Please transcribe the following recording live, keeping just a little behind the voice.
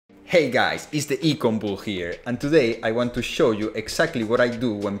Hey guys, it's the Econ Bull here, and today I want to show you exactly what I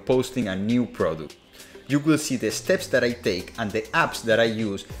do when posting a new product. You will see the steps that I take and the apps that I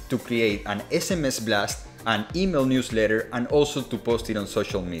use to create an SMS blast, an email newsletter, and also to post it on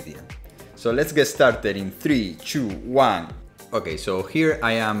social media. So let's get started in 3, 2, 1. Okay, so here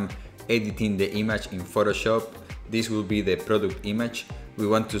I am editing the image in Photoshop. This will be the product image. We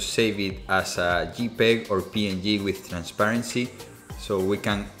want to save it as a JPEG or PNG with transparency, so we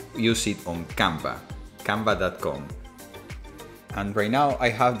can use it on Canva, canva.com. And right now I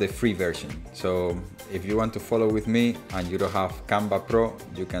have the free version. So if you want to follow with me and you don't have Canva Pro,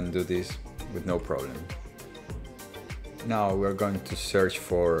 you can do this with no problem. Now we're going to search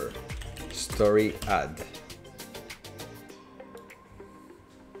for story ad.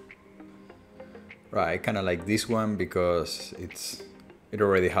 Right, I kind of like this one because it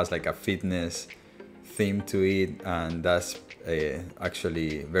already has like a fitness theme to it, and that's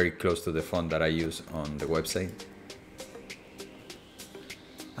actually very close to the font that I use on the website.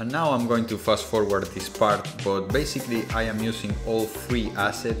 And now I'm going to fast forward this part, but basically I am using all free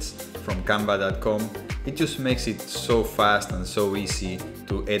assets from canva.com. It just makes it so fast and so easy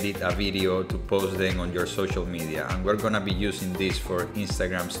to edit a video, to post them on your social media, and we're gonna be using this for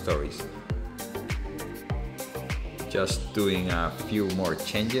Instagram stories. Just doing a few more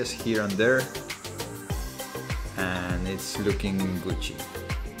changes here and there, and it's looking Gucci.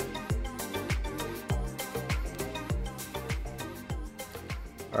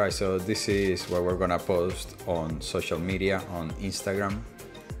 Alright, so this is what we're gonna post on social media, on Instagram.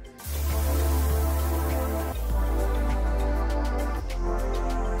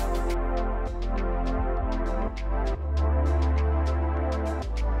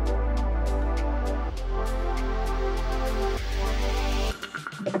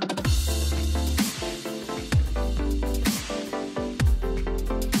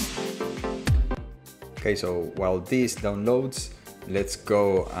 Okay, so while this downloads, let's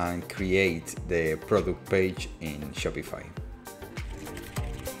go and create the product page in Shopify.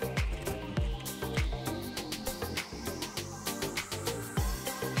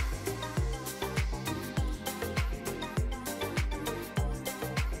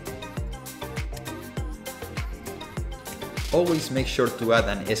 Always make sure to add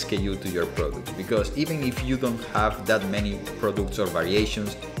an SKU to your product, because even if you don't have that many products or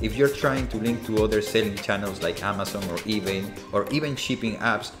variations, if you're trying to link to other selling channels like Amazon or eBay or even shipping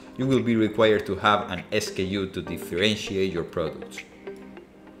apps, you will be required to have an SKU to differentiate your products.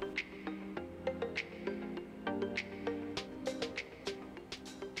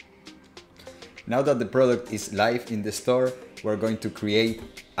 Now that the product is live in the store, we're going to create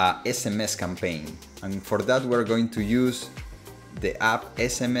a SMS campaign, and for that we're going to use the app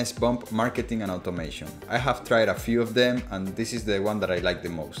SMS Bump Marketing and Automation. I have tried a few of them, and this is the one that I like the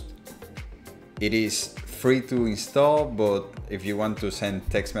most. It is free to install, but if you want to send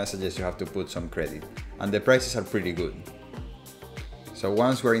text messages, you have to put some credit, and the prices are pretty good. So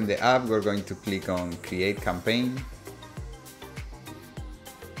once we're in the app, we're going to click on Create Campaign.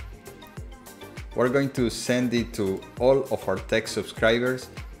 We're going to send it to all of our tech subscribers.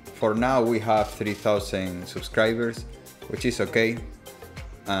 For now, we have 3,000 subscribers, which is okay.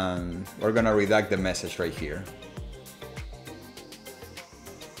 And we're gonna redact the message right here.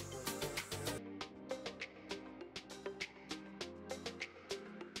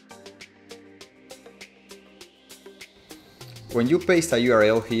 When you paste a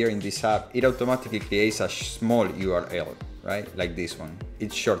URL here in this app, it automatically creates a small URL, right? Like this one.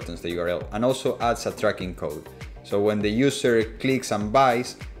 It shortens the URL and also adds a tracking code. So when the user clicks and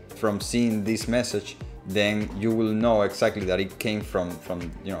buys from seeing this message, then you will know exactly that it came from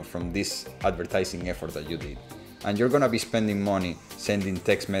this advertising effort that you did. And you're gonna be spending money sending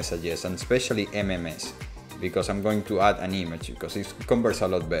text messages, and especially MMS, because I'm going to add an image because it converts a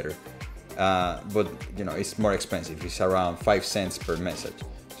lot better. But it's more expensive. It's around 5 cents per message.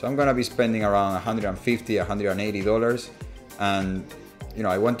 So I'm gonna be spending around $150, $180, and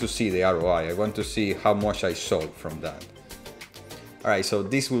I want to see the ROI. I want to see how much I sold from that. Alright, so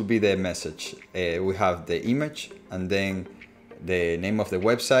this will be the message. We have the image, and then the name of the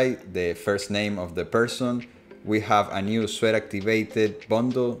website, the first name of the person. We have a new sweat activated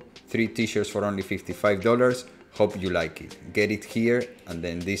bundle, 3 t-shirts for only $55. Hope you like it. Get it here, and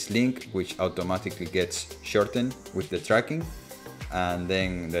then this link, which automatically gets shortened with the tracking, and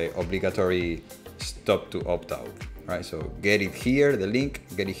then the obligatory stop to opt out. Right, so get it here, the link,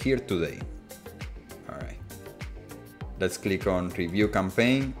 get it here today. All right, let's click on review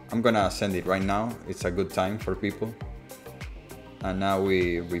campaign. I'm gonna send it right now. It's a good time for people. And now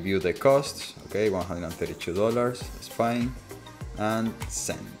we review the costs. Okay, $132, that's fine. And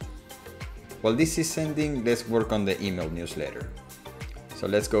send. While this is sending, let's work on the email newsletter. So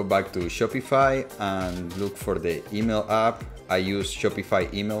let's go back to Shopify and look for the email app. I use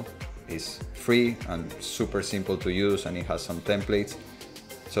Shopify email. It's free and super simple to use, and it has some templates.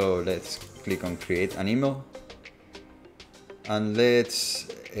 So let's click on create an email. And let's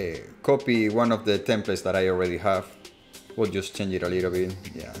copy one of the templates that I already have. We'll just change it a little bit.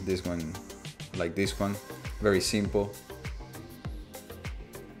 Yeah, this one, like this one, very simple.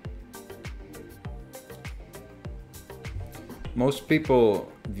 Most people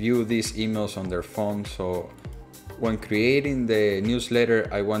view these emails on their phone, so when creating the newsletter,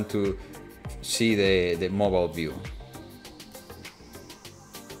 I want to see the mobile view.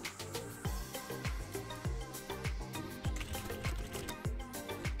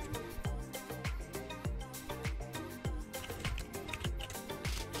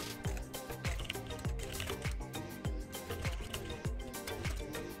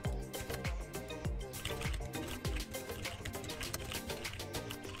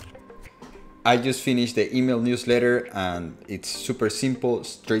 I just finished the email newsletter and it's super simple,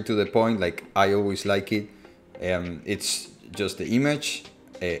 straight to the point, like I always like it. It's just the image,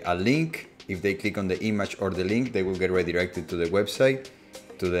 a link. If they click on the image or the link, they will get redirected to the website,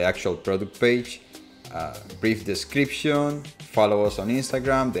 to the actual product page. Brief description, follow us on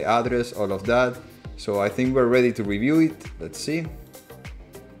Instagram, the address, all of that. So I think we're ready to review it. Let's see.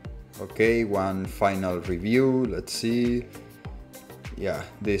 Okay, one final review. Let's see. Yeah,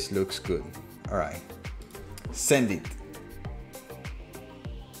 this looks good. All right, send it.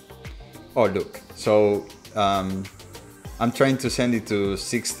 Oh, look. So I'm trying to send it to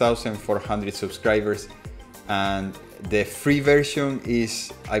 6,400 subscribers, and the free version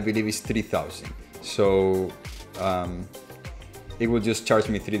is, I believe, is 3,000. So it will just charge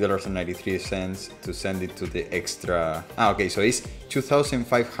me $3.93 to send it to the extra. Okay, so it's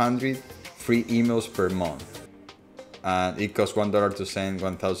 2,500 free emails per month, and it costs $1 to send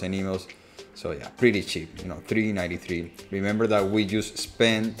 1,000 emails. So yeah, pretty cheap, you know, $3.93. Remember that we just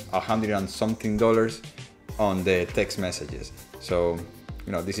spent $100 and something on the text messages. So,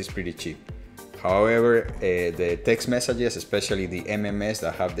 you know, this is pretty cheap. However, the text messages, especially the MMS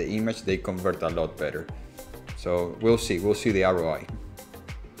that have the image, they convert a lot better. So we'll see the ROI.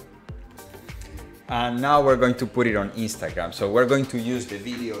 And now we're going to put it on Instagram. So we're going to use the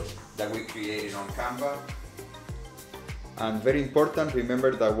video that we created on Canva. And very important,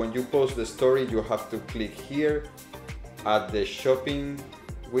 remember that when you post the story, you have to click here at the shopping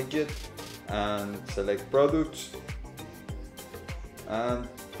widget and select products and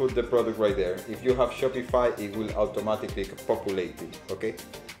put the product right there. If you have Shopify, it will automatically populate it, okay?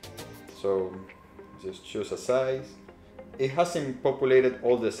 So just choose a size. It hasn't populated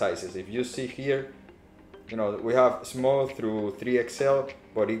all the sizes. If you see here, you know, we have small through 3XL,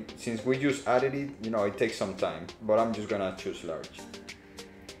 but since we just added it, you know, it takes some time, but I'm just gonna choose large.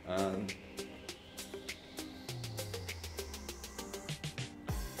 And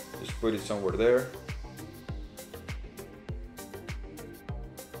just put it somewhere there.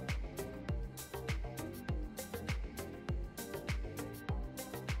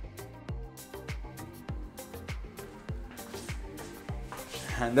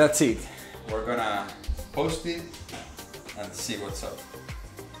 And that's it. We're gonna post it and see what's up.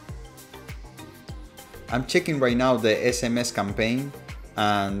 I'm checking right now the SMS campaign,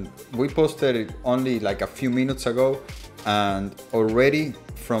 and we posted it only like a few minutes ago, and already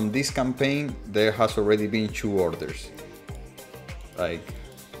from this campaign there has already been 2 orders. Like,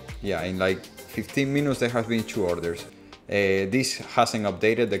 yeah, in like 15 minutes there have been 2 orders. This hasn't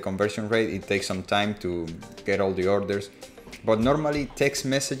updated the conversion rate. It takes some time to get all the orders. But normally text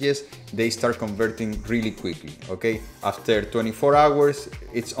messages, they start converting really quickly, okay? After 24 hours,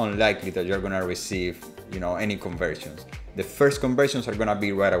 it's unlikely that you're gonna receive, you know, any conversions. The first conversions are gonna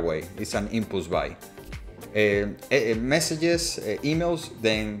be right away. It's an impulse buy. Messages, emails,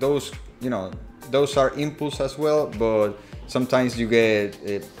 then those, you know, those are impulse as well, but sometimes you get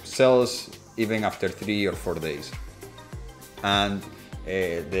sales even after 3 or 4 days. And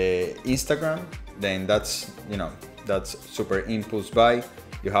the Instagram, then that's, you know, that's super impulse buy.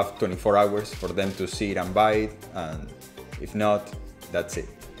 You have 24 hours for them to see it and buy it, and if not, that's it.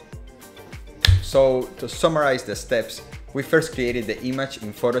 So to summarize the steps, we first created the image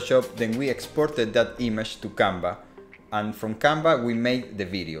in Photoshop, then we exported that image to Canva, and from Canva we made the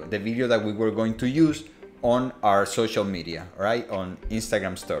video that we were going to use on our social media, right, on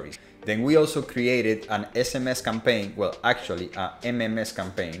Instagram stories. Then we also created an SMS campaign, well actually a MMS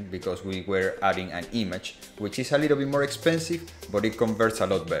campaign, because we were adding an image, which is a little bit more expensive, but it converts a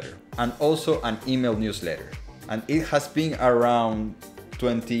lot better. And also an email newsletter. And it has been around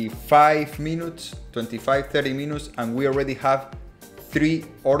 25 minutes, 30 minutes, and we already have 3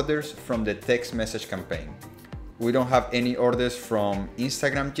 orders from the text message campaign. We don't have any orders from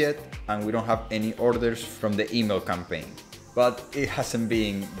Instagram yet, and we don't have any orders from the email campaign. But it hasn't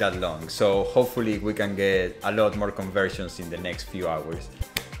been that long, so hopefully we can get a lot more conversions in the next few hours.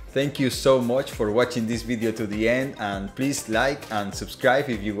 Thank you so much for watching this video to the end, and please like and subscribe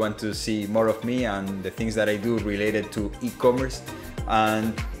if you want to see more of me and the things that I do related to e-commerce.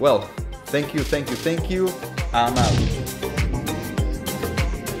 And well, thank you. I'm out.